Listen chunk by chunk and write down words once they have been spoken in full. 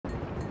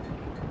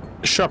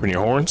Sharpen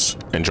your horns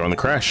and join the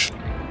crash.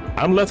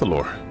 I'm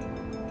Lethalor.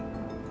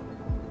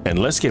 And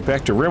let's get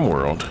back to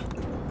Rimworld.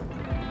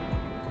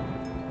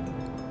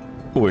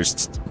 Oh,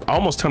 it's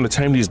almost time to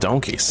tame these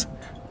donkeys.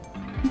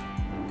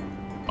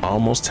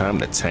 Almost time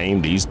to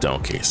tame these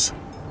donkeys.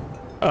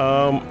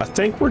 I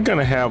think we're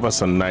gonna have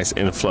us a nice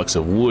influx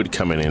of wood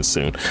coming in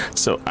soon.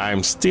 So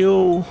I'm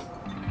still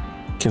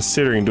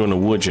considering doing a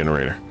wood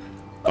generator.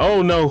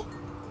 Oh no.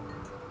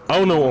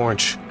 Oh no,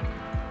 Orange.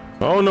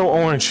 Oh no,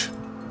 Orange.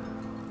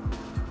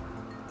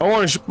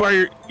 Orange,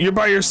 you're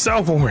by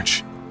yourself,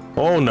 Orange.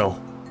 Oh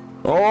no.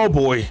 Oh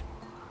boy.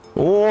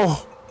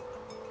 Oh.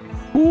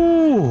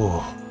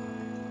 Ooh.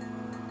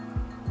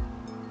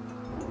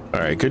 All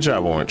right, good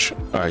job, Orange.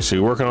 All right, so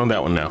you're working on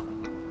that one now.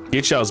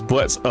 Get y'all's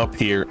butts up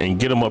here and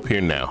get them up here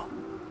now.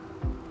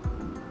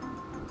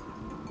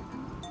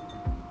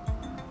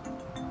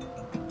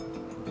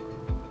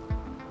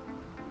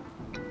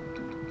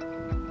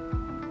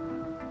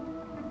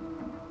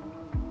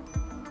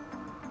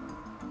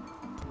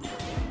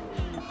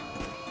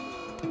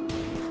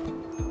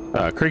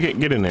 Cricket,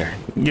 get in there.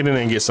 Get in there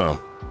and get some.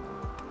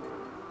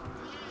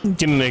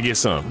 Get in there and get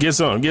some. Get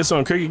some. Get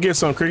some, Cricket. Get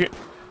some, Cricket.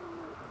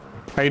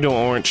 How you doing,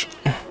 Orange?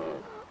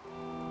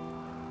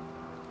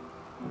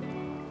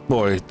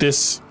 Boy,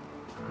 this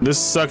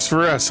sucks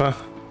for us, huh?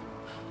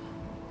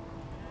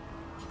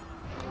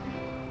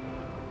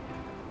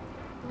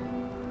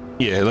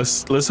 Yeah,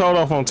 let's hold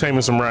off on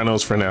taming some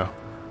rhinos for now.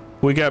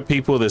 We got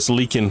people that's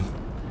leaking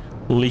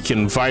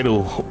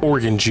vital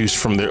organ juice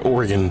from their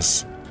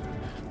organs.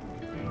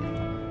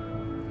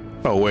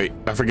 Oh wait,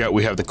 I forgot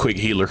we have the quick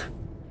healer.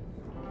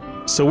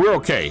 So we're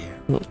okay,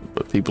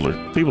 but people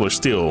are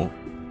still,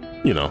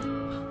 you know,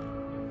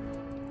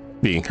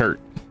 being hurt.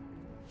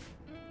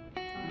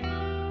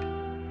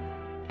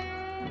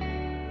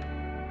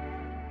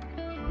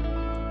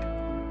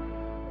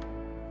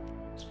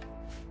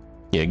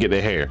 Yeah, get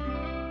that hair.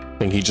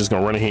 Think he's just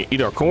gonna run in here and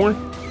eat our corn?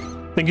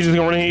 Think he's just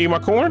gonna run in here and eat my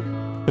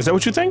corn? Is that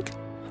what you think?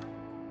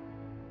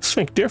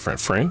 Think different,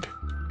 friend.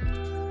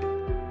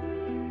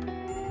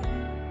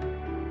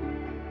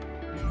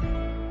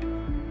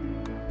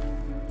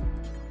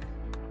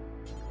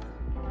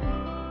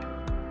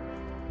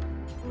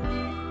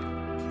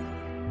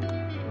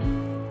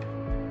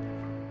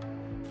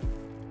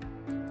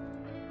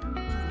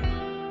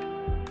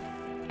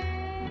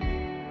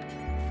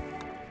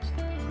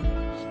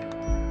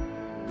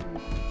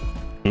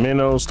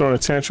 Minnows throwing a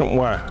tantrum.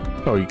 Why?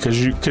 Oh, because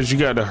you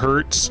got the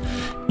hurts.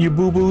 You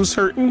boo-boos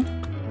hurting.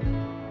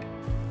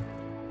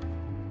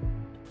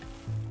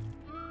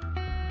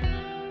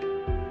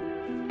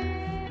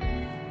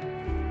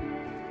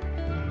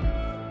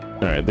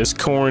 All right, this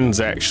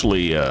corn's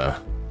actually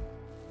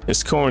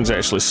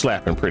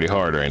slapping pretty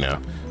hard right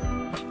now.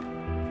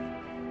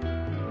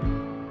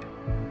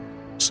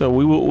 So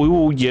we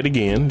will yet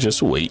again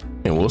just wait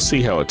and we'll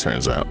see how it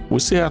turns out.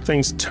 We'll see how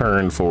things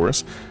turn for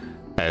us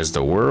as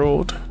the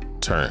world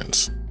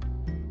turns.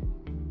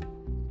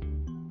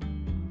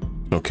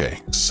 Okay,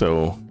 so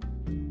all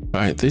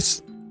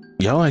right,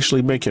 y'all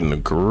actually making a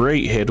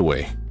great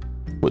headway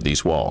with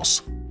these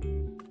walls.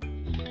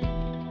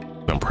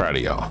 I'm proud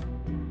of y'all.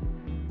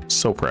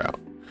 So proud.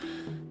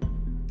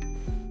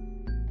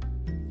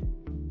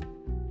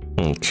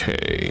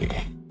 Okay.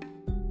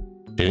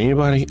 Did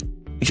anybody,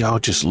 y'all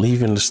just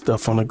leaving the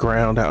stuff on the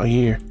ground out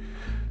here?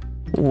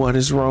 What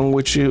is wrong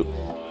with you?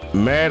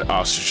 Mad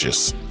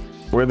ostriches.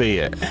 Where they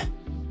at?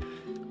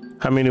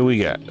 How many we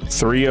got?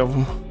 3 of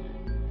them?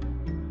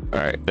 All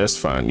right, that's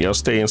fine. Y'all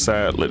stay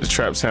inside. Let the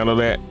traps handle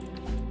that.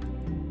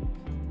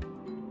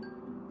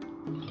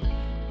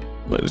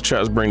 Let the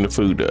traps bring the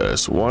food to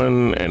us.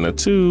 1 and a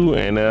 2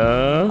 and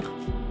a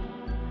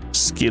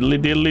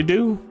skiddly diddly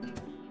do.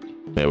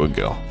 There we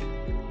go.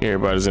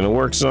 Everybody's in the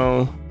work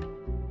zone.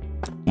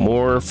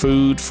 More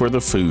food for the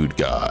food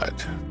god.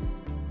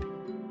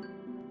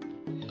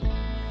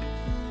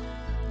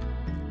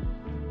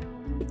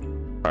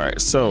 All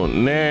right, so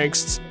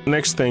next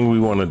thing we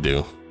want to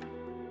do.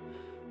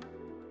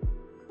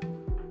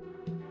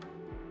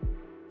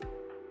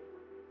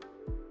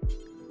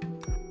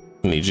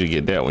 I need you to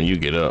get that when you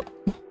get up.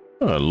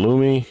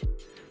 Lumi,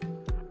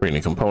 bring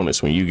the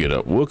components when you get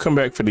up. We'll come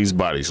back for these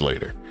bodies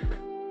later.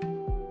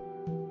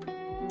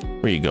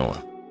 Where you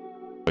going?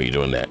 Oh, you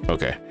doing that?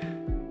 Okay.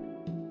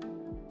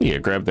 Yeah,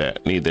 grab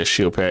that. Need that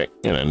shield pack,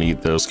 and I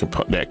need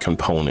that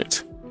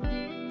component.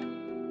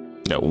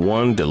 That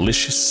one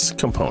delicious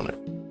component.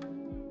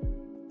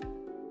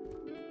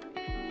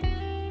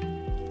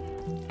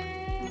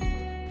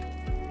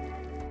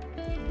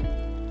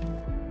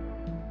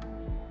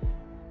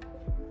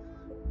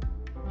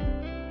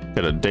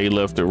 Got a day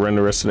left to run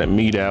the rest of that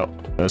meat out.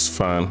 That's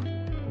fine.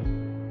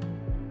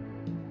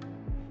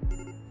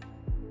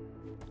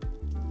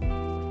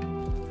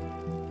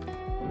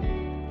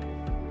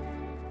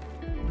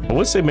 I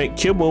would say make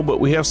kibble, but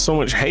we have so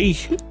much hay,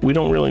 we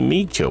don't really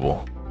need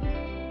kibble.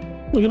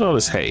 Look at all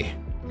this hay.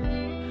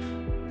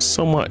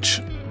 So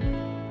much.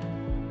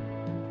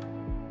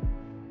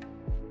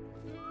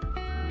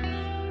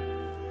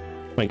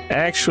 Like,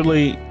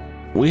 actually,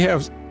 we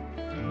have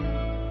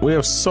We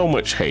have so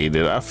much hay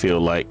that I feel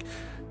like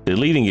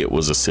deleting it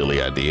was a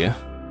silly idea.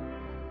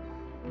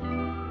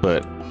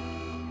 But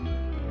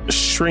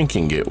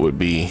shrinking it would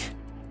be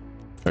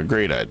a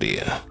great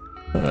idea.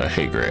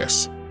 Hay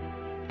grass.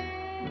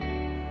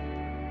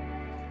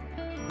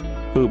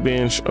 Food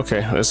bench.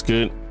 Okay, that's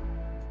good.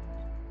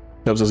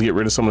 Helps us get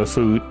rid of some of the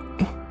food.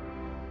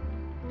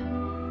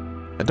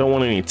 I don't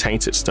want any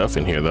tainted stuff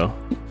in here though.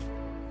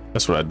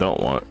 That's what I don't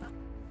want.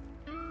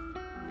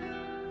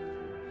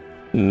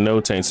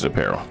 No tainted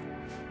apparel.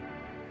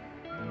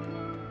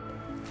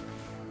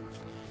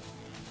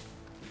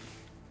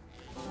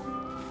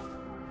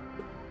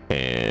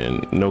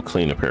 And no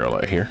clean apparel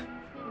out here.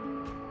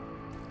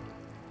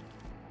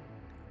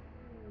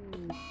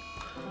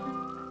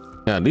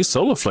 Yeah, these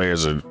solar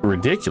flares are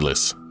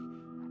ridiculous.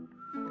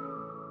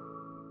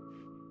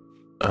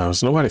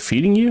 Is nobody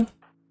feeding you?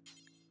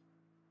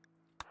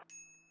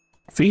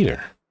 Feed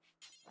her.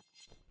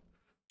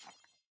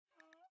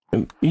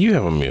 And you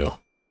have a meal.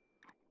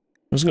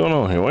 What's going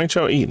on here? Why ain't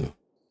y'all eating?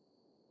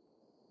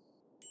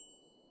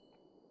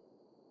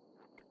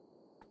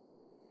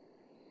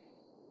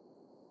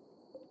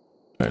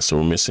 All right, so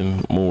we're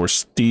missing more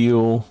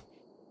steel.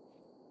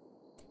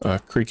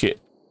 Cricket.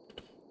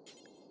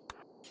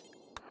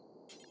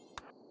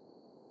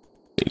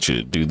 Need you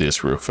to do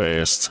this real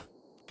fast.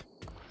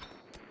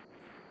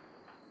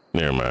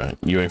 Never mind.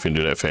 You ain't finna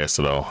do that fast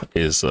at all.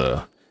 It's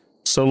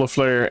solar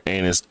flare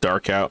and it's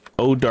dark out.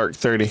 Oh, dark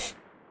 30.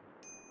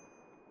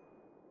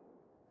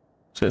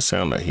 What's that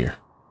sound I hear?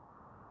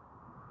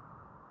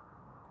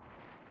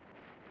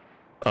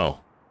 Oh,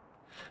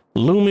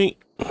 Lumi.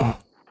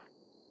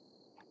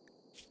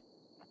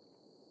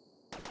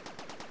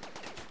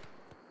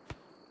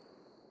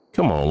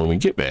 Come on, Lumi,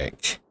 get back.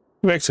 Get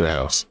back to the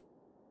house.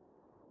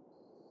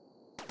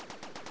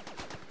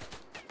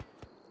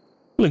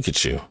 Look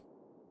at you.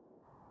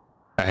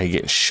 I hate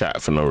getting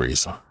shot for no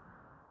reason.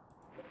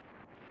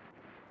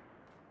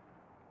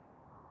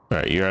 All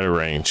right, you're out of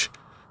range.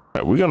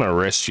 All right, we're gonna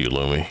arrest you,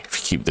 Lumi, if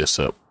you keep this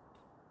up.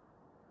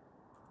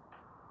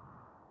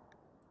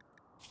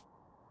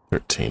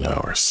 13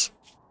 hours.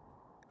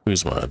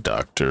 Who's my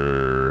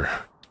doctor?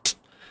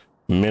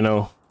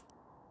 Minnow.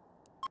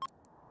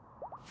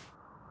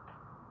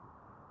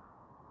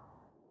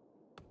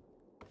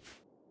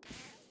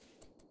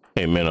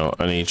 Hey, Minnow,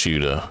 I need you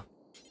to...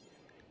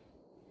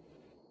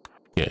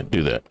 Yeah,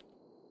 do that.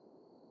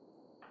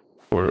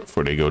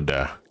 Before they go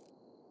die.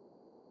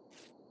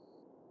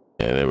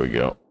 Yeah, there we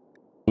go.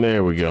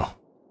 There we go.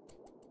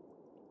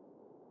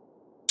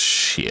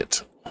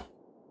 Shit.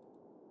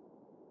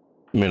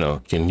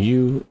 Minnow, can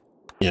you...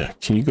 Yeah,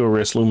 can you go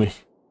arrest Lumi?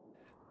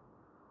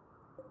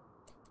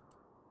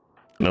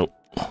 Nope.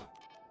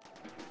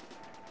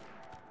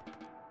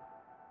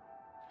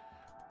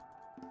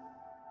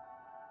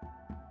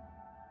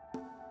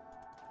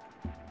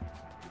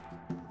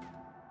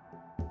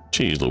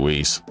 Jeez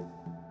Louise.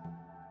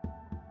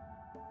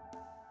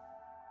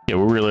 Yeah,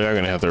 we really are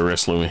gonna have to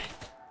arrest Lumi.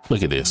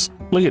 Look at this.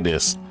 Look at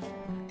this.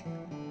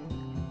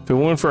 If it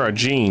weren't for our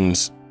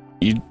genes,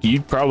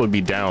 you'd probably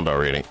be downed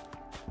already.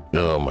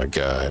 Oh my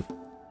god.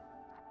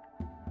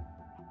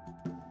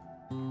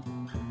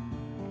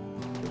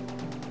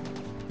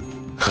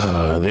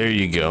 There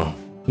you go.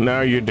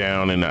 Now you're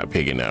down and not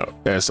pigging out.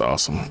 That's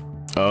awesome.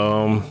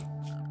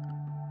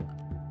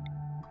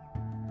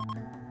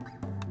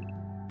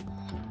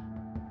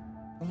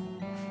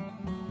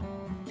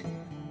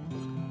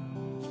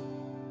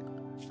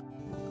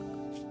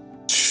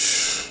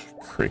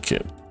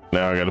 Cricket.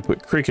 Now I gotta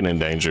put Cricket in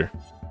danger.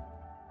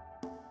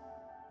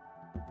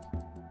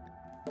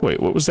 Wait,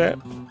 what was that?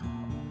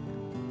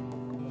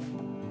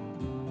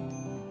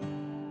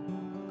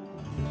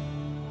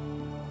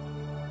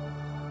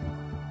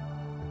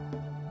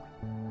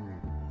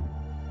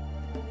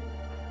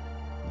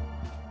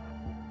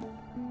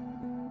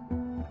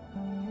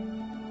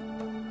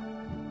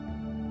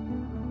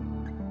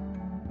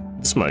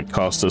 This might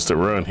cost us to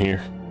run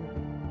here.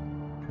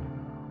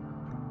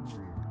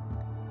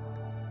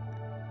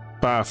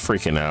 5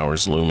 freaking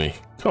hours, Lumi.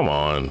 Come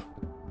on.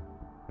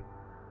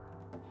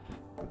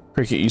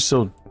 Cricket, you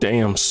so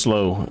damn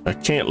slow. I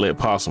can't let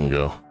Possum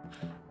go.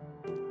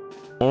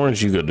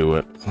 Orange, you go do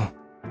it.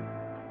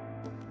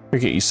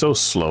 Cricket, you so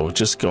slow.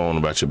 Just go on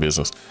about your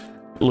business.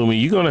 Lumi,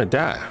 you gonna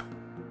die.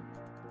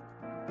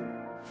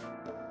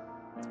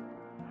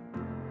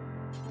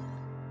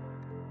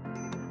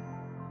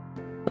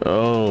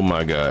 Oh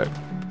my god.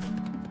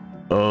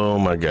 Oh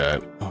my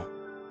god.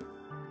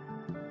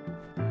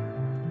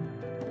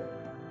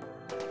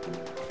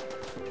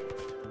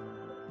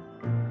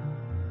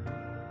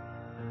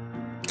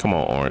 Come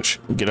on, Orange.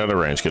 Get out of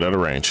range. Get out of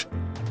range.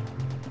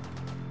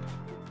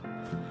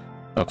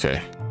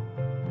 Okay.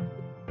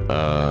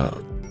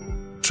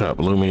 Drop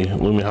Lumi.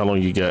 Lumi, how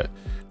long you got?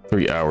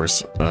 3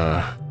 hours.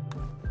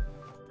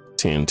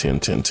 10, 10,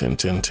 10, 10,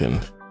 10,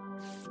 10.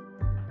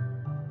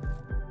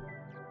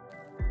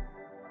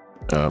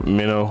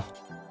 Minnow.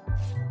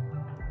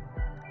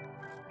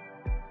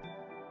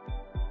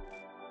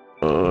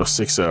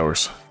 6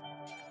 hours.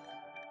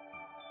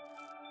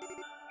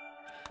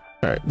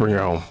 All right, bring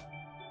her home.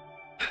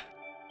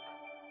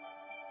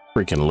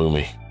 Freaking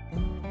Lumi.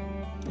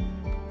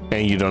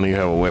 And you don't even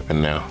have a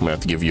weapon now. I'm gonna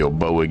have to give you a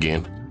bow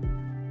again.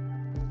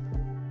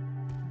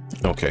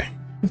 Okay.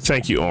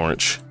 Thank you,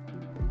 Orange.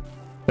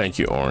 Thank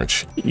you,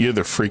 Orange. You're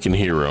the freaking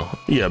hero.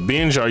 Yeah,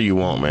 binge all you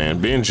want, man.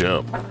 Binge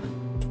up.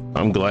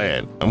 I'm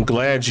glad. I'm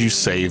glad you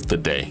saved the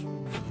day.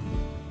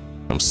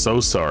 I'm so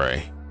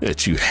sorry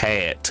that you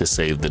had to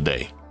save the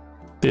day.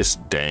 This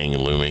dang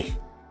Lumi.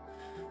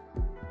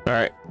 All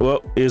right,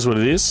 well, is what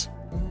it is.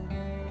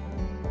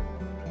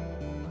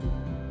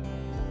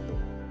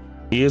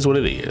 Is what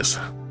it is.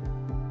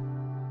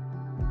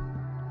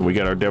 We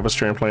got our Devil's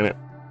Strand planet.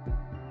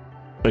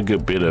 A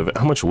good bit of it.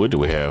 How much wood do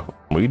we have?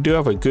 We do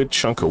have a good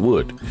chunk of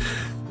wood.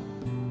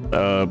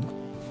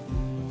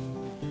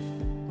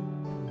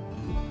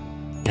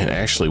 And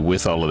actually,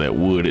 with all of that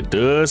wood, it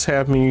does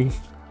have me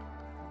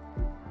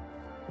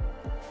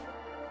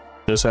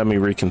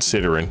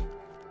reconsidering.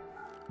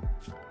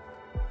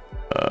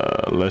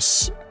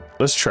 Let's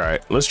try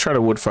it. Let's try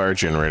the wood fire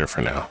generator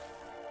for now.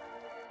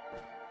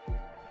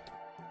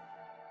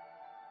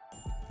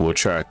 We'll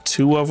try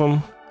 2 of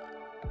them.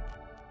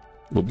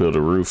 We'll build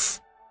a roof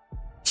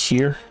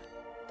here.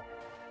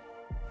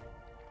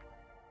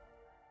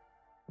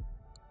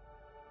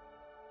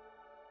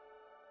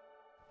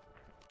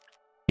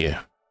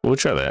 Yeah, we'll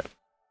try that.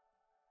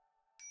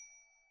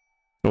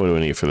 What do we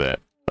need for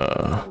that?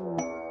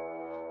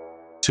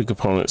 2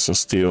 components and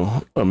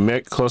steel. A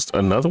mech cluster,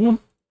 another one?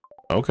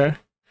 Okay.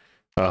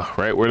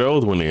 Right where the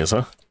old one is,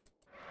 huh?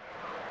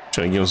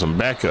 Trying to give him some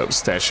backup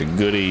stash of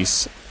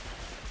goodies.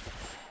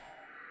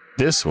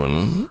 This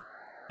one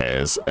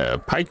has a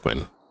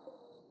pikeman.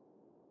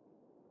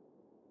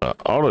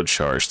 Auto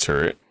charge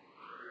turret.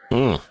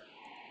 2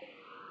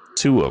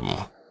 of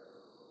them.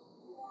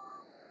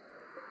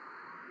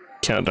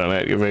 Countdown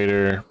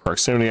activator,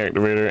 proximity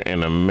activator,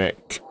 and a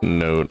mech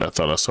node. I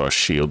thought I saw a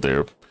shield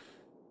there.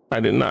 I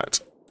did not.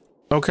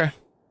 Okay.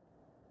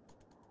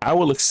 I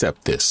will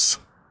accept this.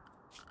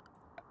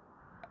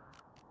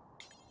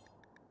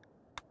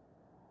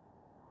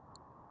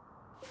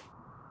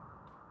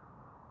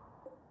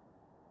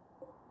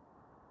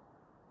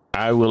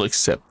 I will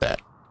accept that.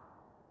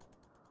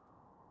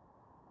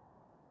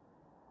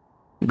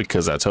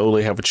 Because I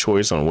totally have a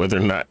choice on whether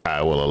or not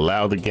I will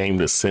allow the game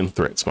to send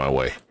threats my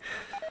way.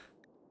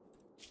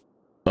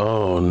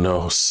 Oh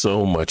no,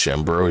 so much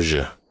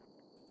ambrosia.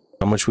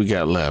 How much we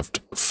got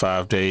left?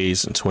 5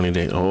 days and 20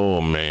 days.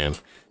 Oh man,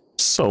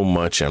 so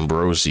much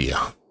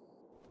ambrosia.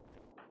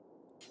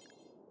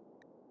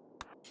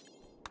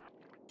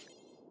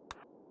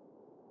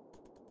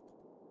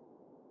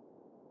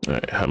 All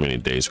right, how many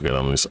days we got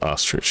on this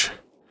ostrich?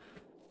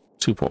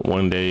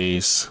 2.1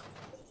 days.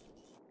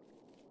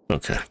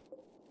 Okay.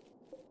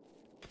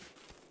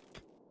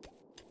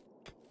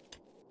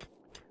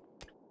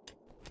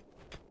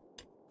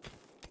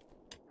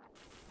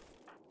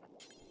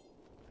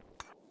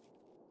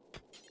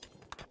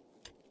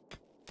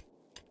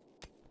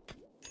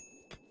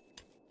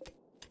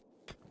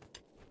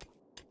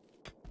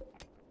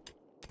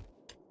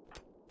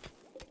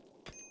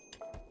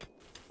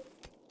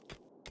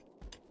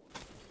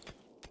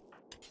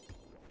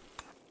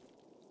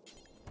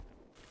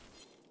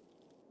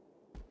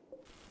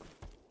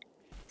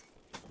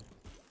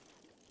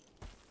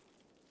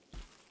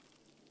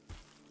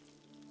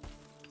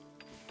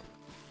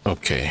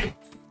 Okay.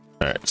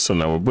 All right. So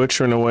now we're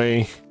butchering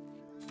away.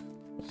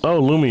 Oh,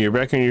 Lumi, you're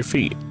back on your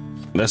feet.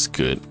 That's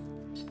good.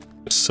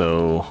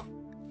 So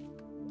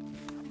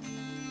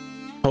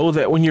hold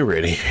that when you're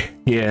ready.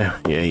 Yeah.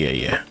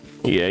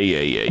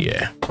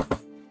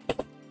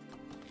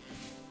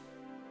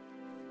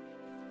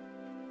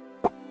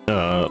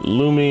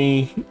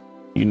 Lumi,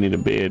 you need a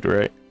bed,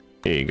 right?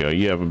 There you go.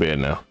 You have a bed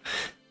now.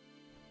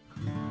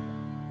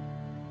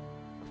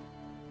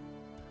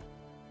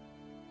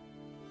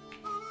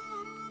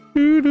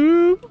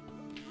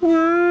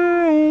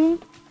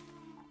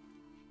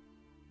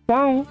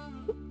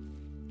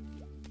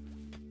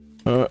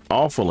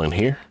 Awful in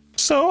here.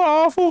 So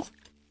awful.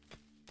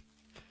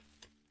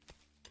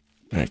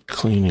 All right,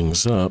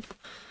 cleaning's up.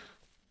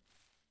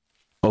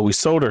 Oh, we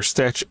sold our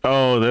statue.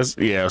 Oh, that's,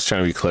 yeah, I was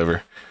trying to be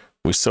clever.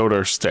 We sold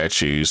our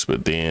statues,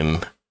 but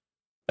then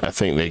I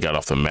think they got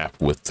off the map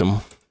with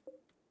them.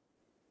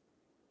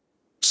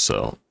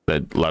 So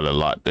that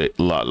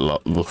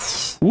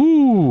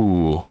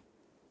woo,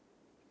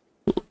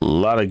 a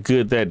lot of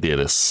good that did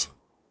us.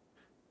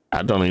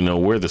 I don't even know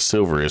where the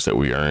silver is that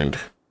we earned.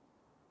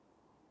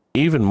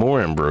 Even more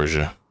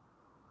ambrosia.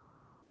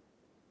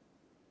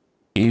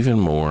 Even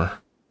more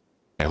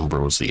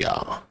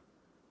ambrosia.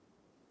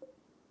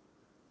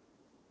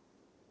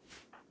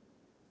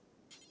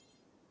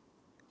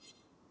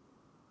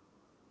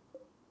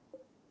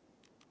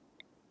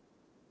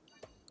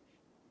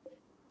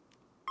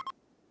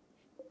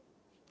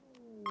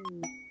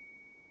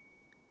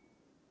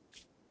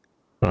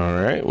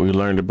 All right, we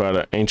learned about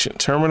an ancient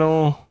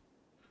terminal.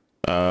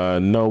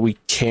 No, we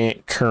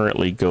can't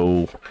currently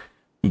go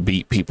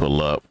beat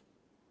people up.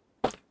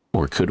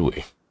 Or could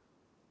we?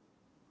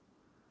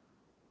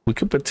 We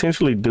could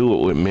potentially do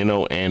it with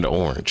minnow and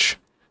orange,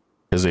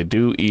 because they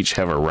do each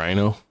have a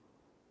rhino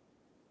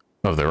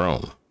of their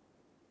own.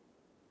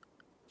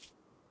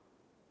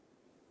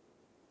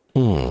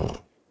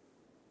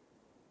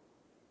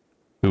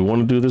 We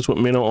want to do this with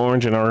minnow,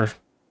 orange,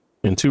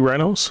 and 2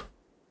 rhinos?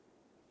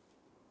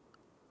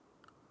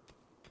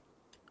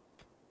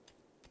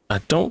 I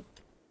don't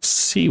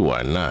see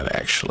why not,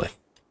 actually.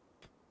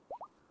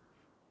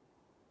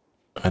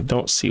 I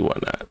don't see why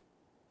not.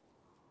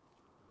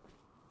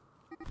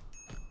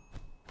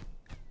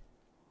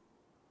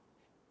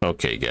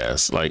 Okay,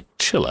 guys, like,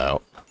 chill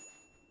out.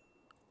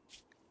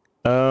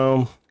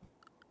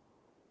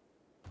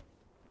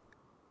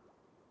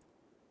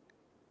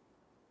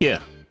 Yeah,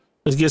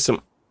 let's get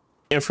some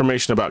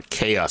information about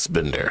Chaos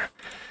Bender.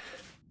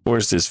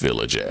 Where's this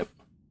village at?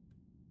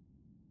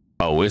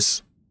 Oh,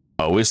 it's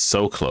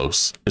so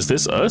close. Is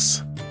this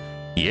us?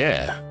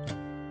 Yeah.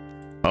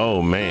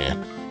 Oh,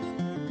 man.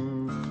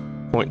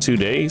 0.2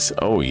 days?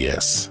 Oh,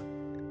 yes.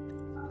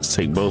 Let's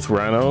take both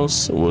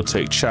rhinos. We'll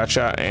take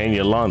Cha-Cha and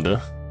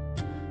Yolanda.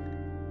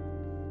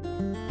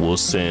 We'll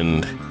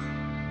send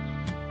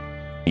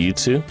you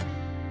 2.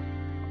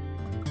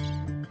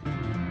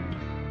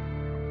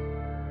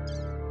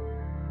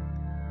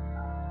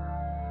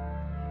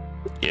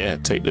 Yeah,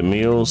 take the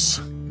meals.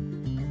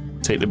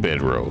 Take the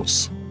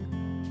bedrolls.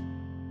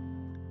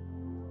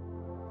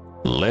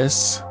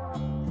 Let's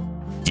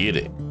get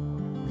it.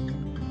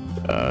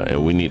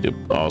 And we need to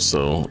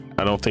also,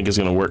 I don't think it's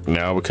gonna work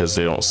now because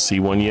they don't see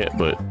one yet,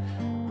 but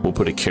we'll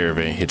put a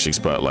caravan hitching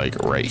spot like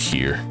right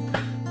here,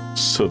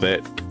 so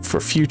that for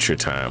future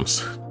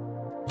times.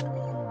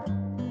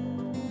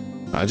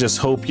 I just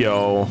hope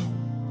y'all.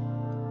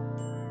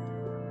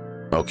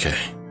 Okay.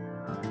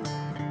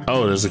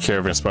 Oh, there's a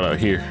caravan spot out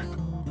here.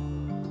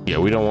 Yeah,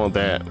 we don't want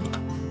that.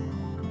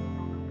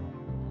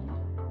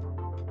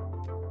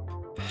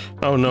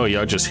 Oh no,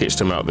 y'all just hitched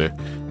him out there.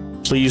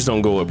 Please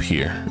don't go up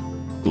here.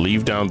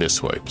 Leave down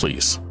this way,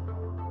 please.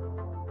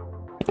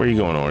 Where are you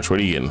going, Orange? What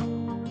are you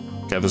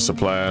getting? Gather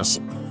supplies.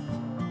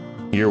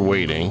 You're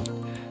waiting.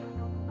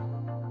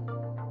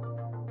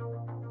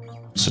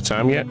 Is it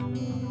time yet?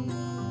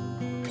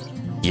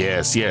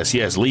 Yes, yes,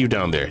 yes. Leave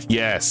down there.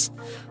 Yes.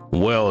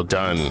 Well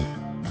done.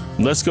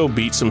 Let's go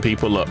beat some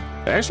people up.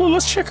 Actually,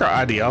 let's check our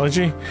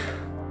ideology.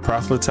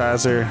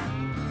 Proselytizer.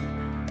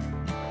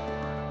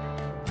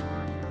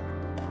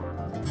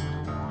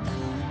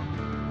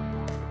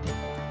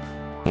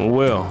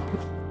 Well,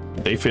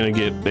 they finna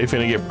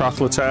get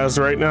proselytized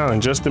right now in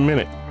just a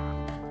minute.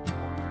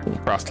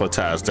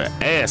 Proselytize the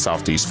ass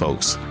off these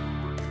folks.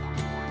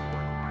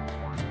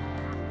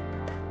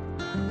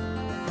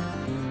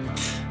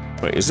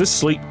 Wait, is this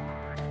sleep?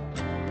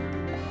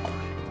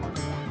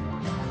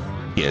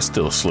 Yeah, it's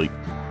still asleep.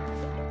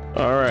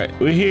 All right,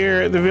 we're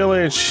here at the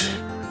village.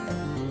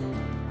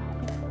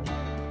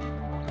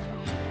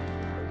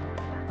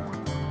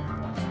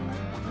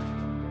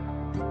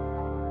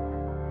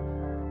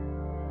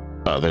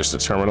 Oh, there's the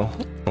terminal.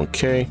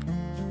 Okay.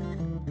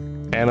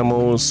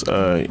 Animals,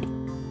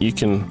 you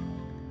can,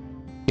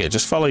 yeah,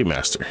 just follow your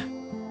master.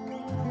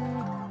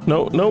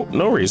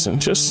 No reason.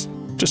 Just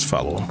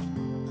follow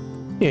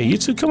him. Yeah, you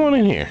two come on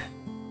in here.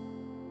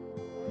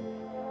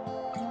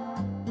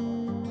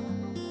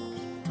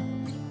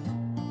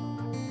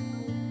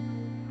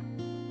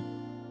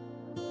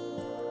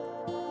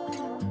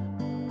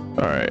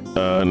 All right,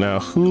 now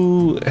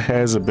who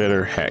has a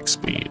better hack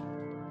speed?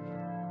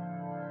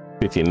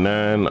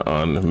 59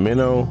 on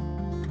minnow.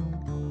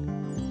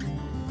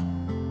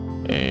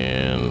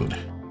 And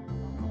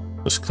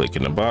let's click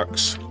in the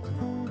box.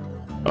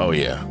 Oh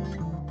yeah.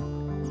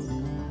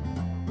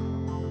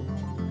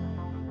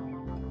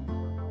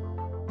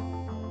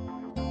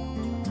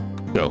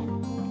 Go.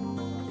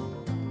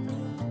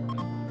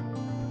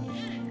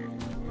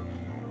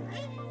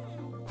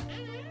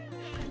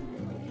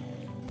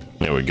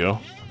 There we go.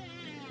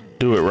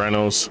 Do it,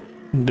 Rhinos.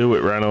 Do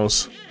it,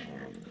 Rhinos.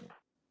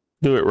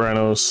 Do it,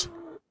 Rhinos.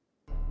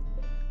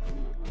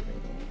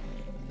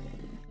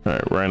 All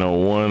right, Rhino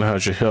 1,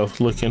 how's your health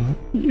looking?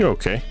 You're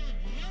okay.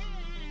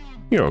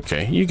 You're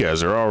okay. You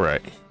guys are all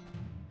right.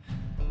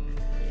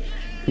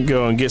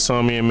 Go and get some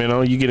of me and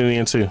Minnow. You get it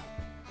in too.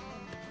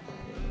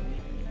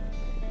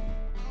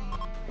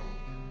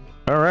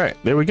 All right,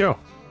 there we go.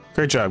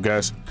 Great job,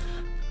 guys.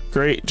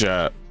 Great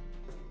job.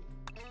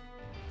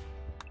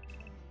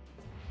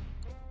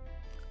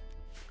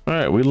 All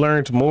right, we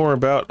learned more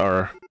about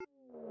our...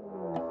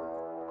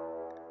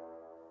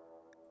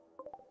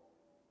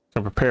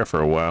 Can prepare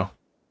for a while.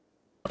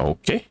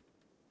 Okay.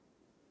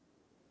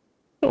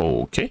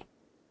 Okay.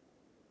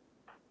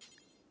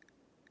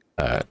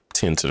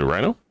 10 to the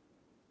Rhino.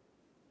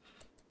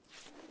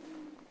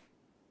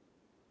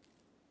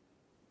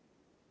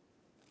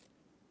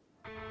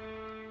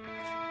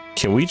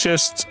 Can we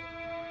just...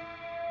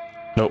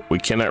 Nope, we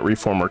cannot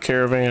reform our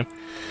caravan.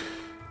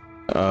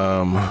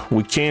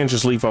 We can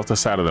just leave off the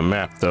side of the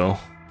map, though.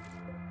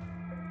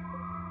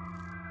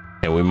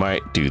 And we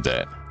might do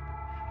that.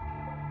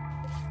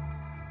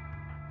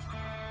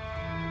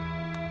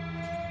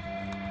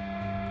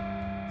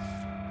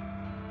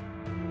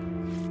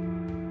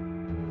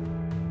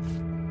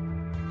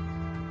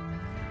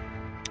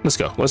 Let's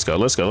go. Let's go.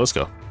 Let's go. Let's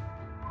go.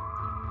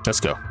 Let's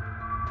go.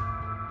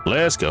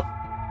 Let's go.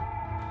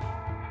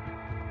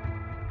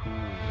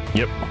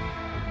 Yep.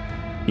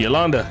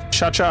 Yolanda,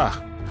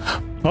 cha-cha.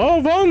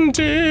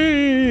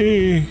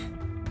 Avanti.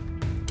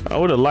 I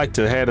would have liked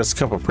to have had us a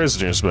couple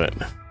prisoners, but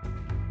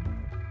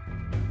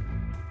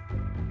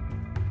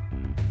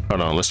hold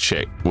on, let's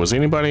check. Was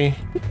anybody?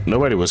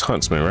 Nobody was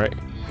huntsman, right?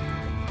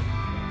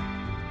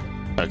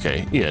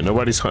 Okay, yeah,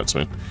 nobody's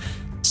huntsman.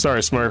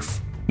 Sorry, Smurf.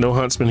 No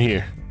huntsman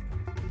here.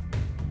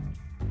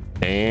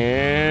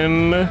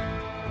 And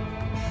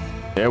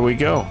there we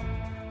go.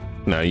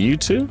 Now you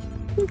two,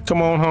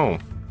 come on home.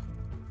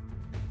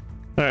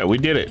 All right, we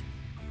did it.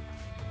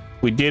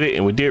 We did it,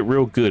 and we did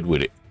real good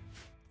with it.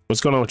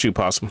 What's going on with you,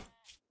 Possum?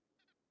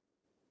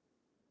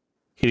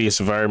 Hideous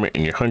environment,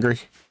 and you're hungry?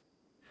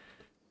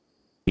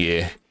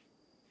 Yeah.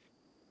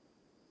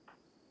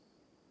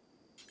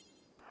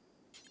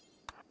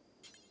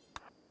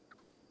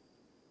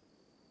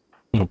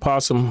 Well,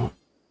 Possum,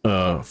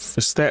 if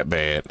it's that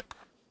bad,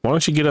 why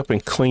don't you get up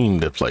and clean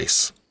the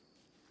place?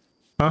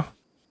 Huh?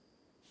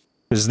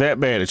 If it's that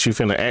bad that you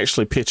finna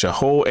actually pitch a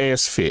whole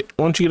ass fit,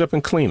 why don't you get up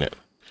and clean it?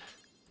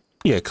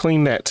 Yeah,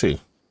 clean that too.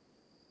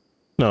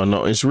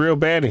 No, it's real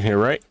bad in here,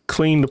 right?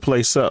 Clean the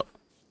place up.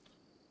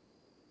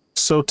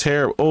 So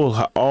terrible. Oh,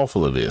 how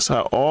awful it is.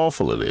 How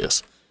awful it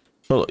is.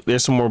 Oh, look,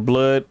 there's some more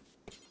blood.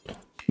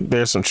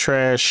 There's some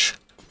trash.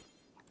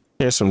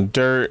 There's some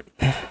dirt.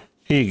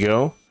 Here you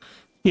go.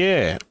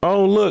 Yeah.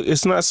 Oh, look,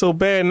 it's not so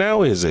bad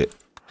now, is it?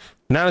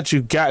 Now that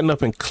you've gotten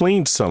up and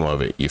cleaned some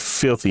of it, you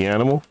filthy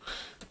animal.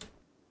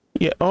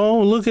 Yeah.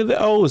 Oh, look at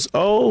that. Oh,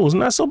 it's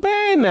not so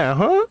bad now,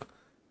 huh?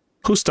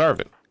 Who's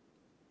starving?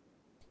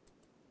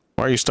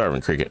 Why are you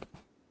starving, Cricket?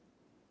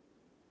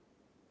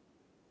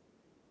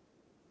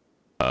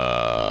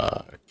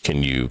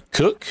 Can you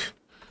cook?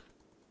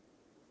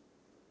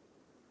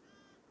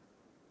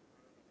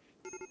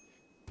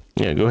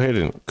 Yeah, go ahead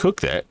and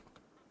cook that.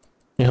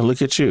 Yeah,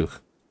 look at you.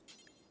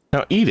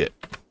 Now eat it.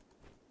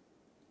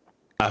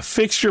 I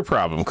fixed your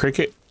problem,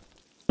 Cricket.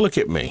 Look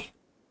at me.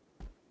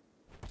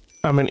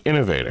 I'm an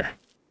innovator.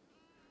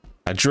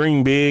 I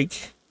dream big.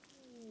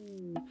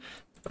 All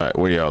right,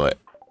 where y'all at?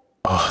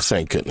 Oh,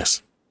 thank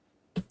goodness.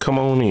 Come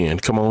on in.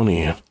 Come on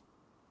in.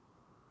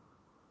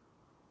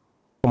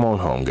 Come on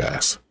home,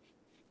 guys.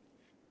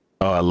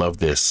 Oh, I love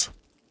this.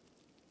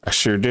 I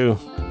sure do.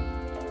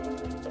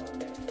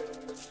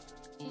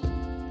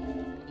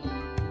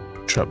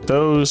 Drop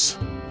those.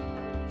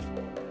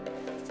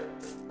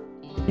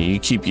 You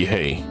keep your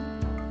hay.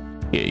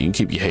 Yeah, you can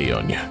keep your hay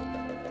on you.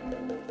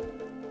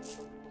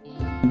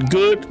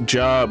 Good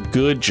job.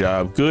 Good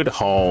job. Good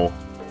haul.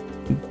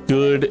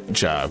 Good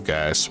job,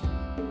 guys.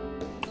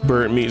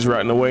 Bird meat's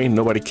rotting away.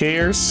 Nobody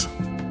cares.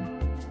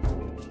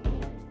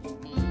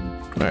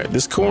 All right,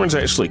 this corn's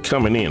actually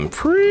coming in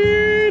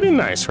pretty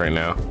nice right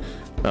now.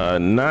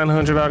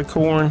 900 out of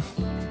corn.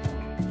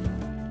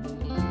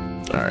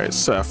 All right,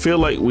 so I feel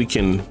like we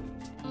can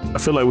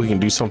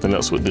do something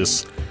else with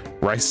this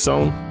rice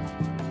zone.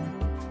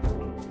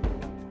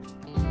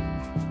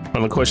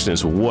 And the question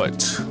is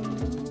what?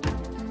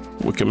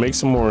 We can make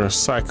some more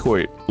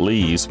psychoid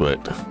leaves, but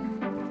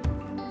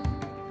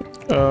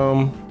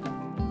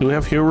do we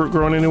have heel root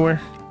growing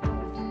anywhere?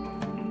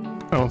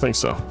 I don't think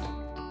so.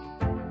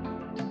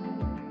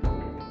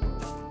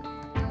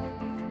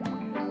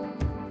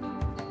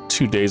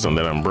 Two days on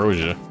that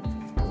ambrosia.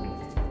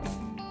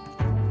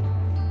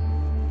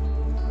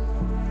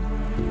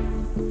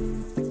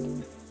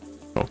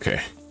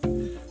 Okay.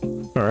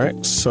 All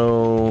right.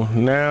 So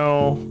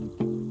now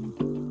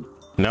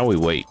we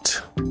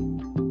wait.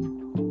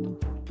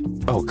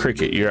 Oh,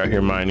 Cricket, you're out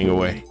here mining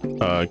away.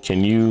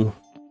 Can you?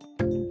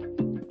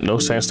 No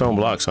sandstone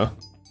blocks, huh?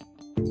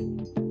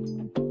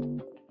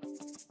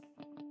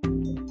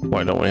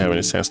 Why don't we have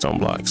any sandstone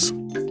blocks?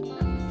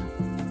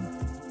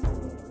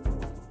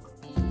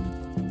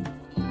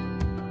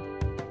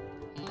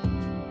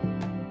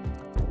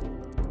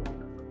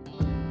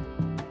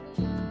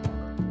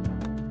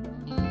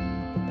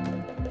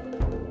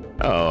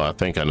 Oh, I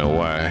think I know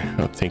why.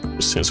 I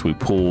think since we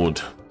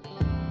pulled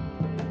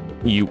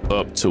you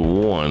up to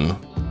 1,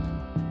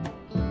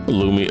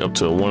 Lumi up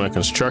to 1 on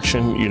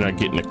construction, you're not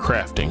getting the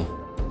crafting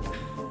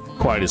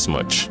quite as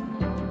much.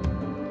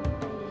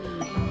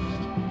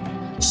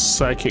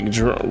 Psychic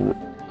drone.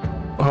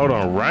 Hold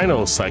on,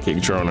 Rhino psychic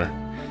droner.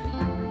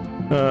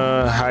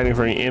 Hiding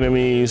from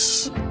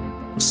enemies.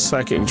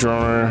 Psychic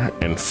droner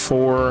and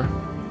 4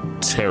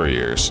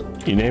 terriers.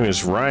 Your name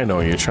is Rhino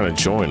and you're trying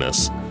to join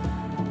us.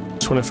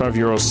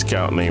 25-year-old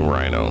scout named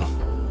Rhino.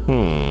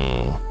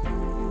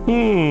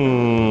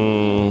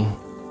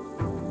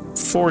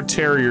 4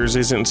 terriers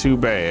isn't too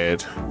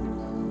bad.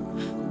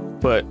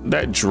 But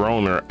that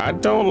droner, I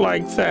don't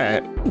like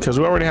that because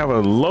we already have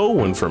a low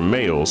one for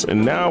males,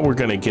 and now we're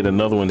gonna get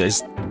another one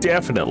that's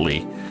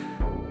definitely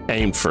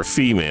aimed for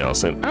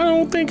females, and I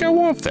don't think I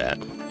want that.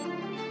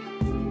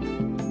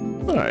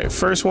 All right,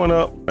 first one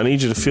up, I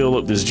need you to fill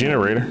up this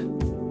generator.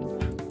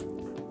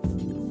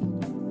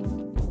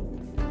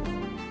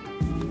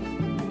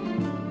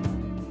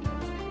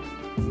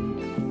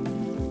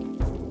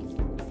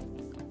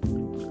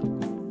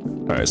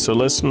 right, so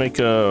let's make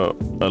a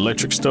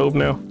electric stove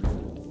now.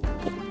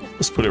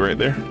 Let's put it right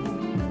there.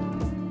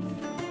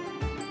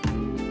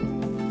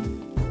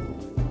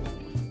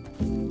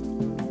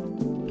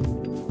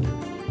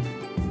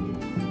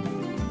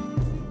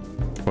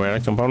 Where are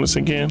the components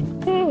again?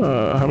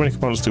 How many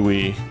components do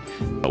we?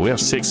 Oh, we have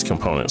 6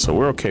 components, so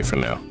we're okay for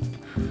now.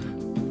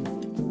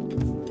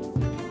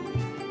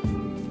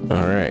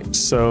 All right,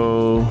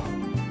 so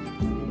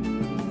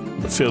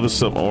fill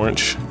this up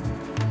orange.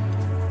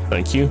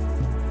 Thank you.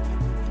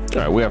 All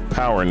right, we have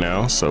power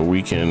now, so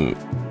we can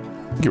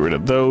get rid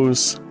of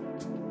those.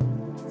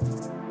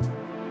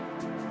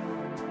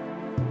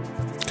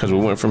 Because we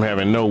went from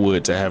having no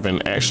wood to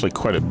having actually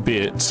quite a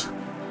bit.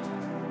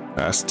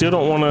 I still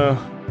don't want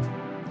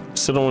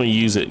to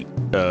use it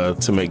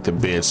to make the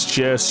beds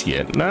just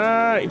yet.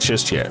 Not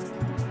just yet.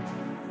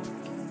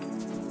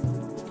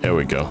 There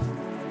we go.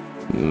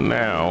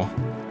 Now,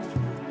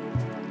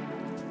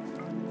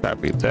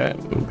 copy that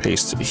and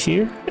paste it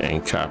here,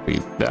 and copy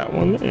that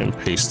one and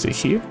paste it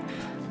here,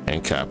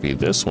 and copy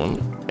this one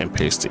and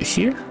paste it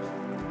here.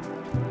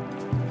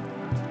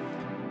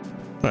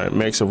 All right,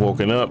 Max have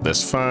woken up.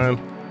 That's fine.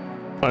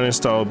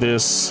 Uninstall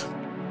this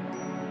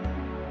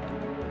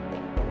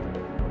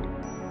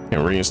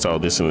and reinstall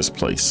this in its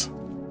place.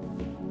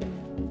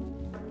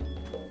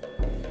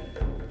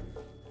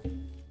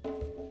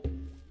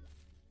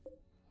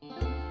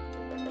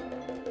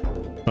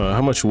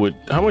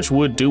 How much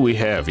wood do we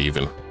have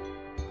even?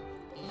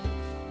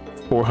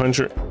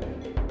 400.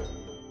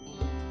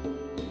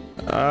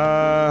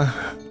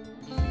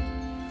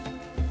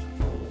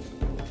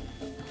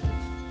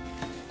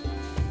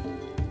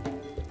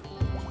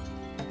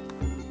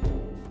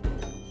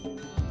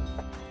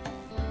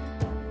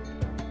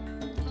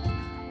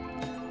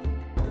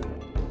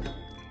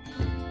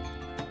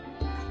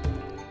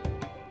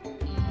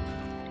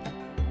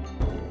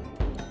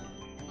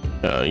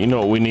 You know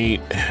what we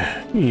need?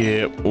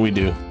 Yeah, we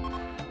do.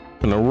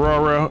 An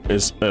aurora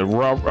is an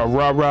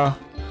aurora.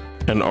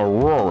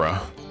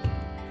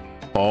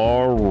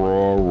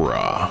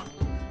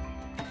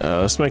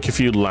 Let's make a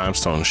few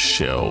limestone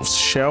shelves,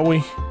 shall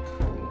we?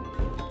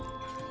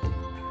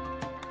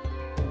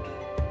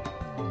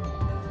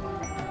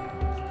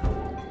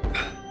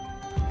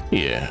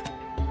 Yeah.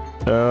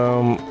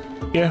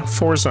 Yeah,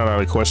 4 is not out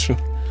of the question.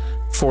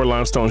 4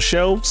 limestone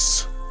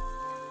shelves,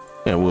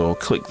 and we'll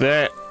click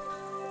that.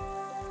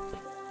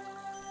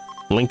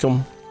 Link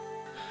them.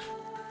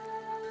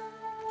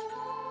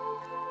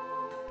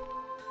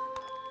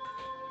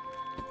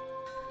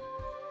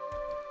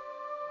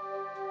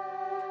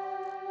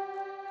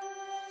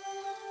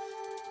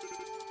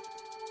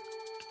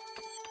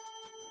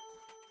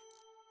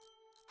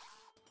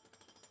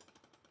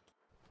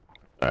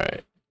 All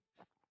right.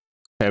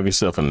 Have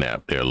yourself a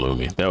nap there,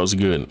 Lumi. That was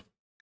good.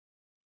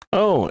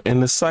 Oh,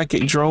 and the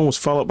psychic drone was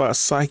followed by a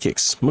psychic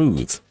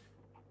smooth.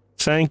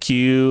 Thank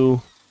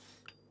you.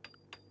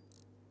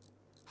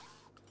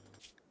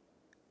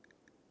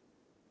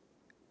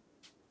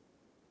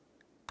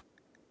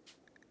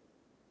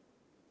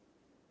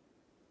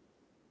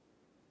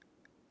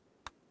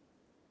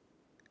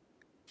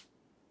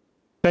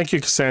 Thank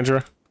you,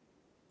 Cassandra.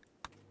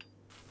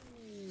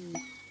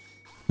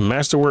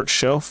 Masterwork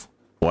shelf.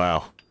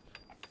 Wow.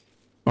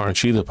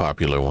 Aren't you the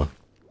popular one?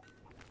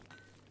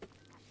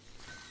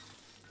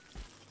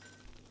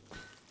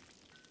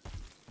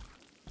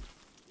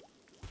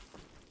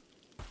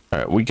 All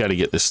right, we got to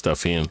get this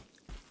stuff in.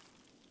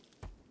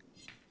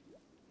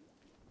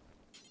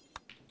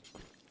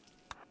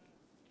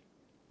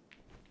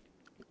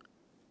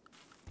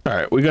 All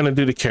right, we're going to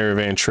do the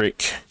caravan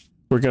trick.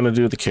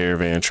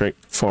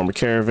 Form a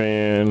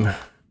caravan.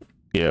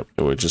 Yep,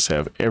 it would just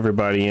have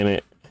everybody in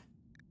it.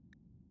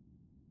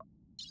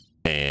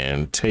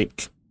 And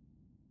take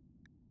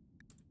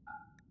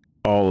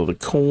all of the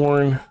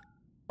corn,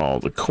 all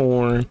the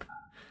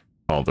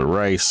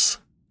rice.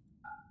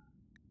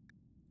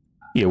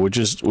 Yeah, we'll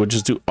just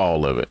do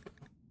all of it.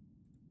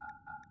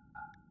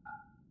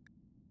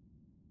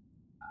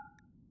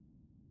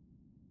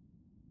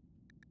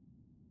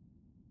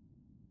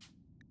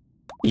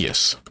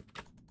 Yes.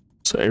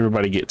 So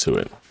everybody get to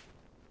it.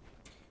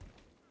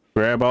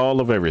 Grab all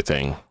of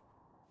everything.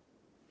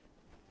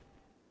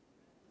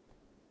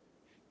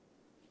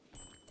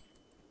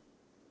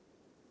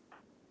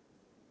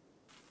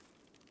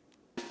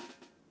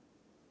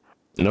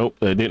 Nope,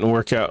 that didn't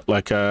work out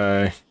like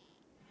I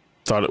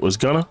thought it was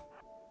gonna.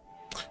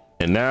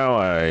 And now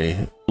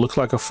I look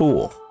like a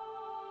fool.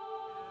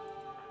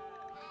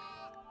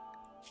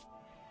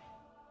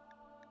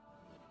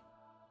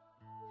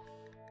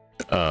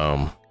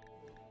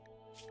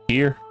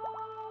 Here.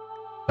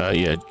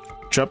 Yeah,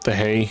 drop the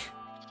hay.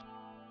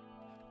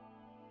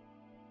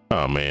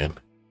 Oh man.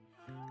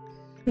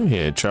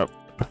 Yeah, drop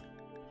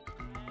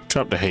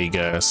the hay,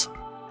 guys.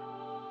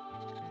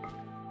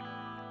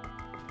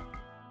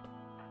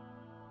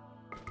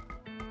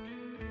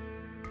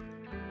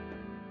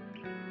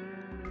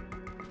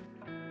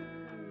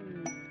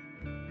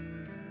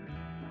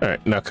 All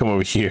right, now come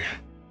over here.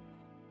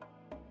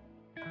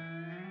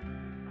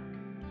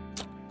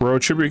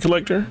 Rimworld tribute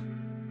collector.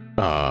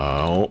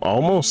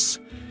 Almost.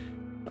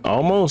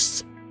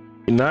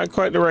 Not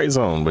quite the right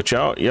zone, but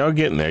y'all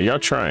getting there. Y'all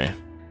trying.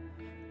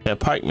 That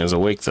pikeman's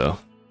awake though.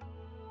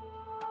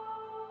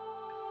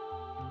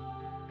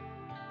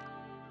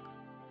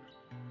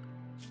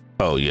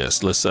 Oh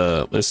yes, let's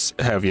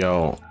have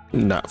y'all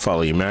not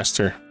follow your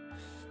master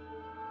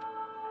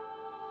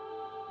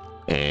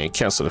and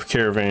cancel the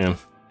caravan.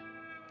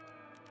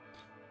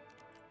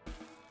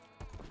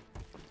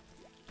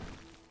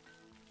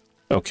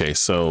 Okay,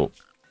 so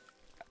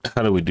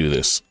how do we do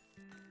this?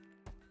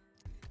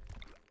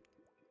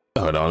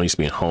 Oh, it all needs to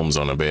be in home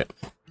zone a bit.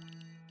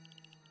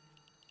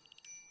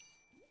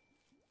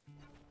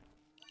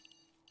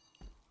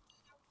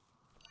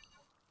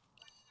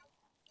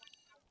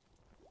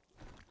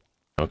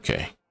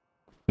 Okay,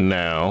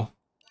 now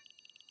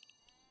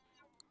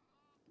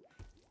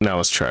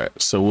let's try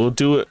it. So we'll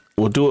do it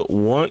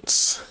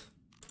once.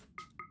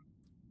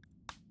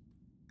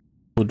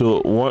 We'll do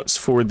it once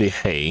for the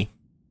hay,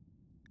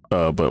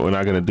 but we're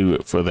not gonna do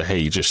it for the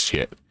hay just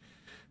yet.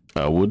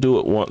 We'll do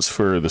it once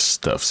for the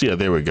stuff. So yeah,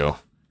 there we go.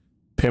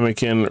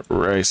 Pemmican,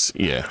 rice,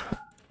 yeah,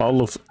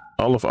 all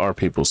of our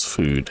people's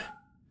food.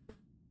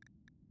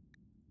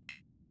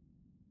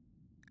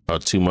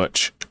 Too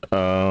much.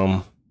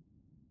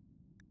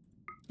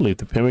 Leave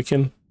the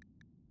pemmican.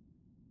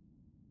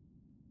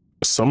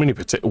 So many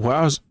potatoes.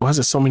 Why is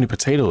there so many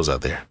potatoes out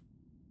there?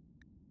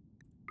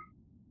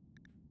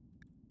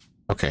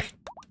 Okay,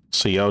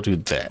 so y'all do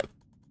that.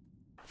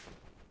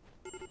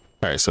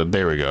 All right, so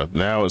there we go.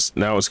 Now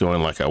it's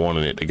going like I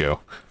wanted it to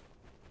go.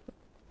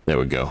 There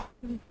we go.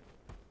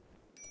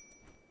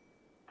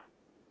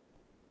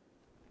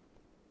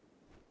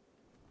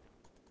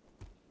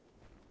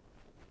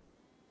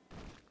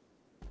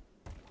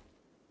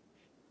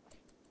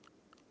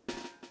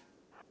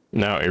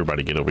 Now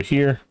everybody get over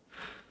here.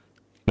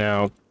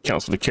 Now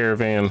cancel the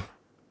caravan.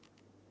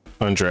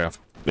 Undraft.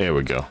 There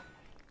we go.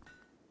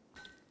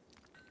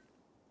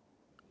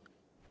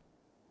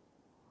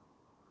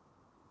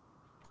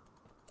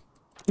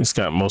 It's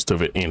got most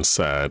of it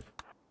inside.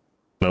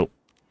 Nope.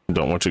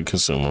 Don't want you to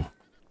consume them.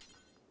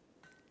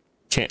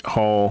 Can't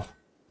haul.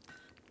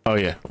 Oh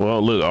yeah.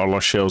 Well, look, all our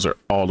shelves are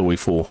all the way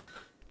full.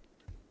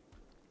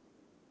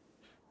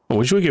 I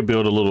wish we could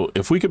build a little,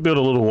 if we could build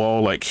a little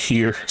wall like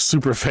here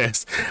super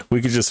fast,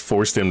 we could just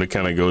force them to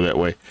kind of go that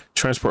way.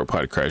 Transport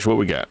pod crash. What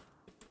we got?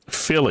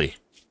 Philly.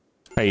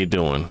 How you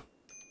doing?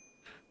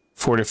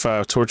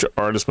 45 torture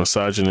artist,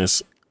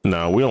 misogynist.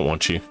 No, we don't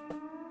want you.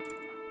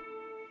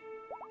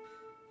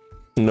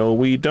 No,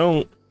 we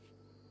don't.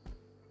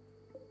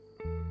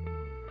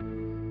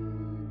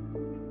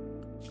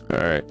 All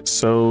right,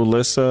 so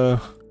let's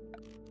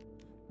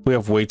we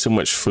have way too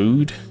much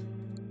food.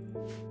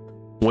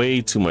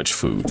 Way too much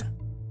food.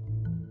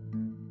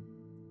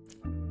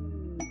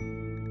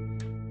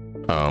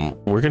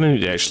 We're gonna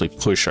need to actually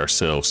push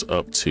ourselves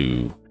up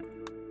to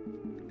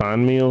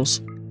fine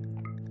meals.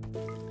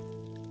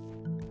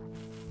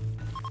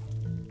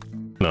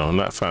 No,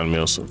 not fine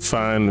meals,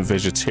 fine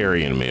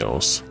vegetarian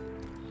meals.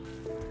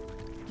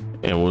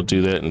 And we'll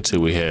do that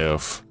until we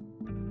have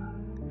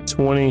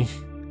 20.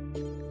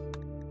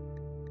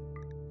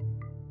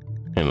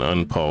 And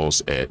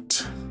unpause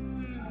at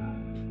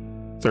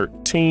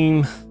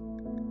 13.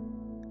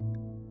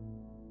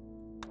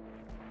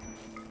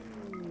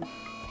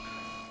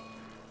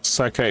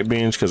 Psychite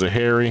binge because of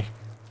Harry.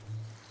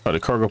 Oh, the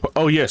cargo.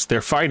 Oh, yes,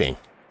 they're fighting.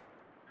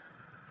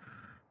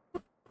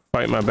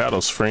 Fight my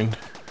battles, friend.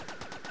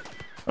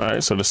 All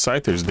right, so the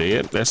Scyther's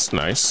dead. That's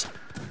nice.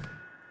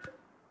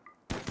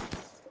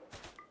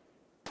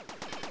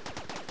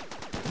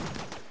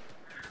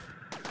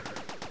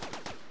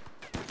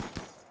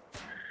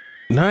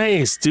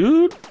 Nice,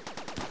 dude.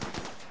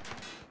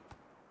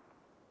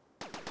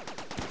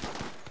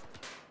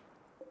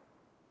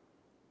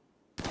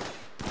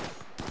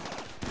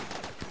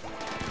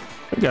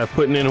 You got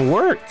putting in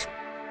work.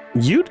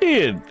 You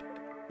did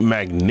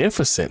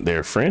magnificent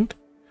there, friend.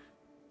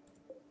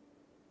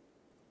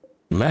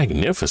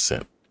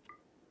 Magnificent.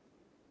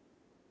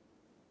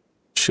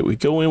 Should we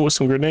go in with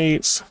some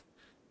grenades?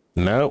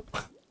 Nope,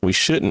 we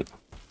shouldn't.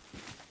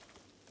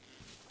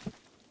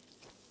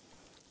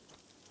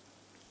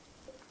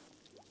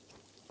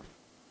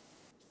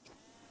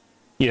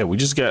 Yeah, we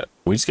just got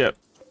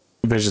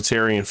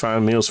vegetarian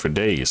fine meals for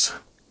days.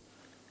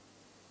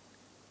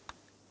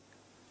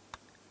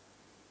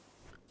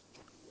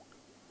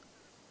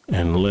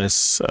 And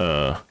let's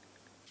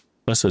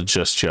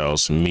adjust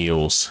y'all's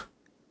meals.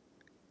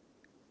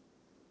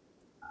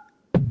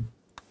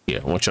 Yeah,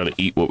 I want y'all to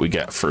eat what we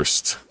got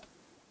first.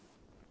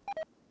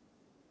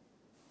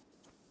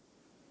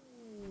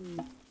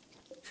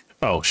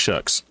 Oh,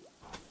 shucks.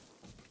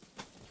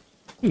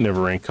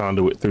 Never ran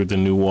conduit through the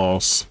new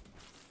walls.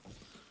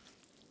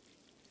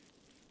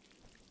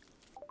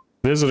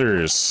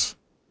 Visitors.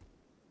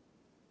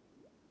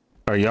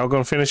 Are y'all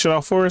gonna finish it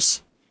off for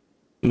us?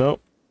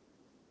 Nope.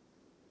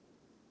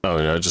 Oh,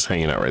 no, just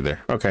hanging out right there.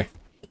 Okay.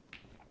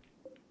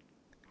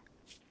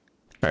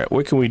 All right,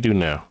 what can we do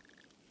now?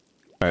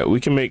 All right,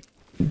 we can make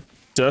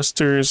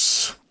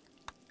dusters.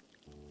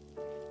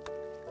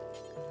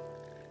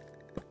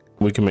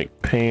 We can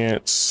make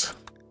pants.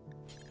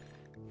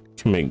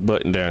 Can make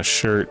button-down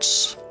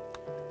shirts.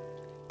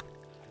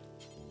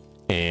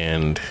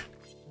 And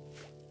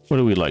what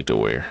do we like to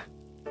wear?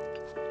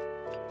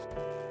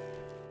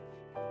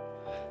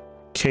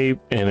 Cape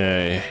and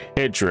a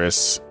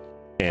headdress,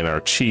 and our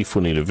chief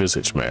will need a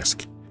visage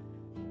mask.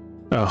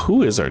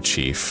 Who is our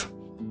chief?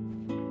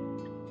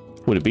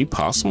 Would it be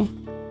Possum?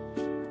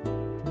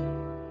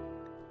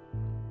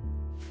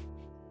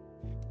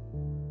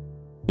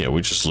 Yeah,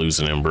 we're just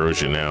losing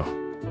ambrosia now.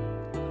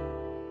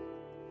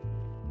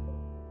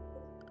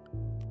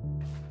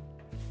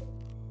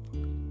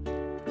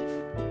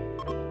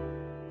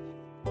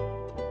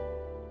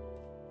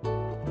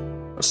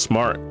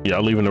 Smart.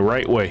 Y'all leaving the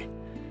right way.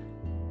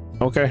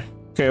 Okay.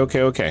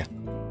 Okay.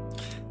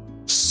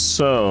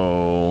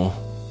 So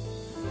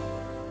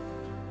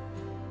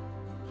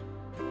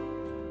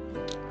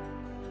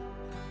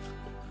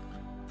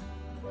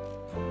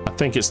I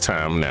think it's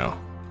time now.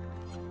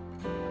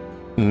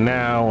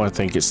 I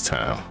think it's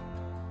time.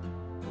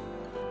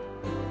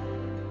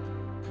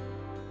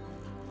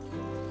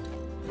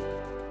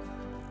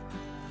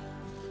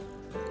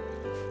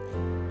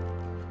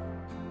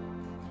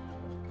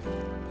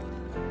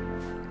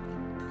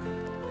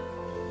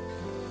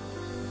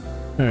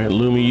 All right,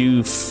 Lumi,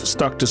 you've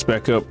stocked us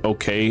back up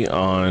okay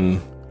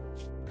on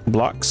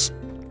blocks.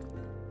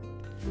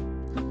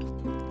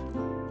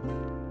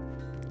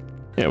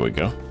 There we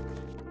go.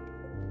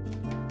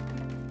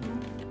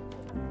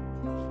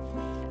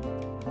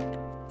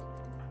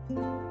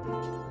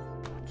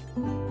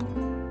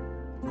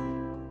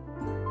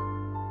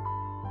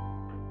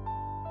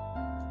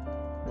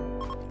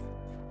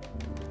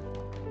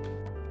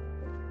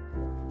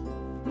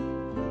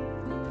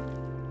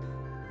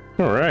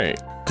 All right,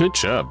 good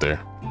job there.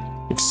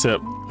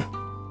 Except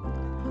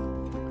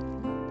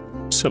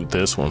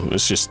this one.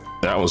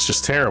 That was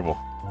just terrible.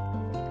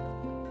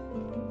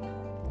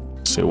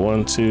 Say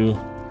 1, 2,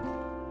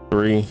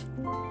 3,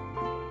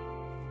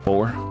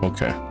 4.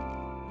 Okay.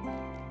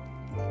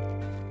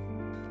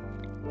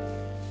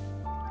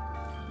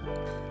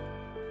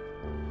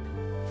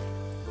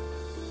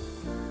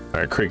 All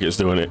right, Cricket's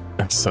doing it.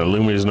 So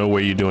Lumi, there's no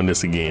way you're doing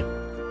this again.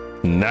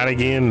 Not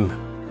again.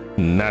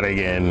 Not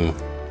again.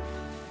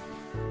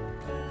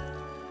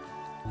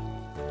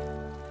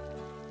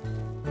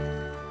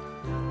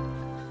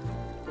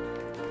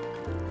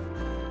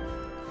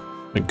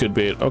 A good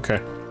bit. Okay.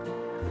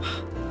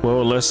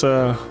 Well, let's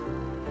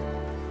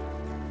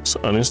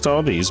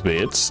uninstall these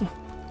bits.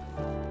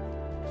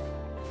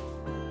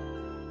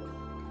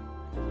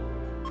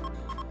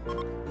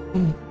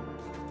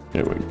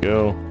 There we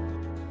go.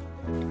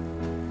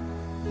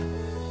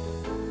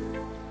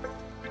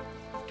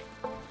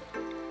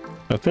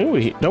 I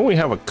think don't we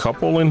have a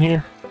couple in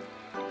here?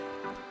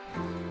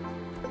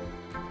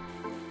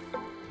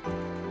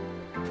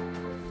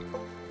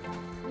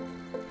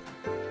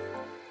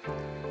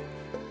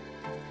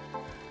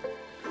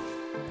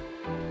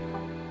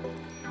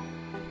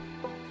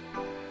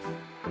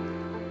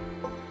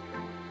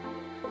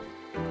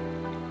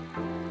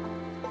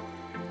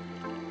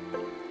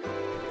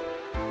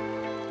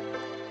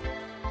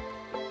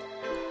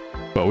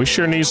 But we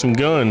sure need some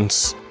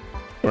guns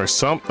or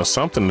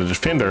something to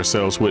defend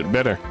ourselves with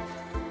better.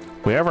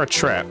 We have our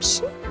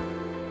traps,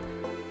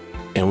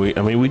 and we're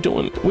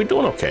doing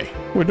okay.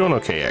 We're doing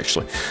okay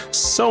actually.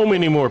 So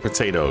many more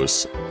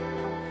potatoes.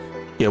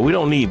 Yeah, we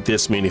don't need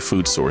this many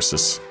food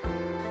sources.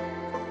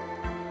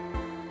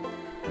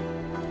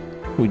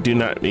 We do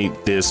not need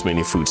this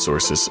many food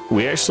sources.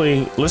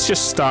 Let's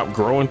just stop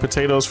growing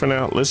potatoes for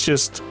now. Let's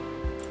just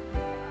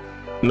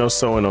no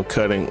sowing, no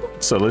cutting.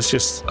 So let's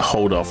just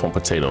hold off on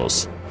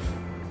potatoes.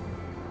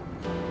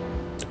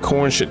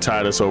 Corn should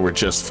tide us over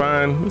just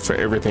fine for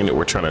everything that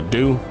we're trying to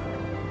do.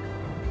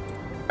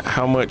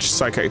 How much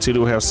Psychic 2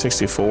 do we have?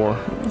 64.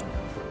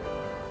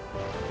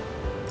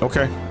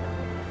 Okay.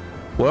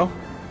 Well,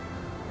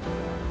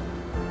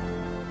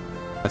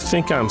 I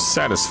think I'm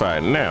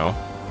satisfied now.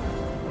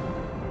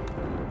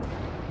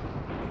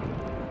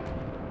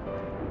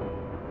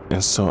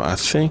 And so I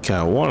think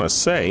I want to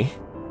say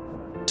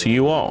to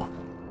you all,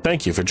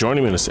 thank you for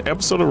joining me in this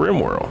episode of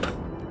Rimworld.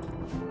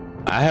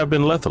 I have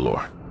been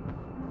Lethalor.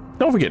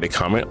 Don't forget to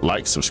comment,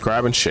 like,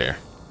 subscribe, and share.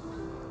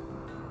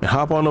 And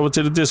hop on over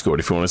to the Discord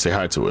if you want to say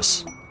hi to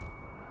us.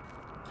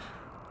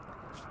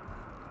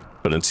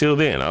 But until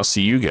then, I'll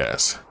see you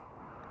guys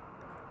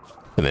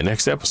in the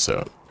next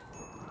episode.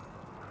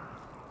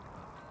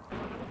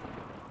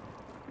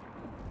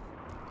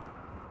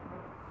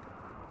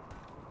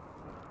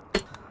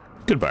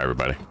 Goodbye,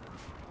 everybody.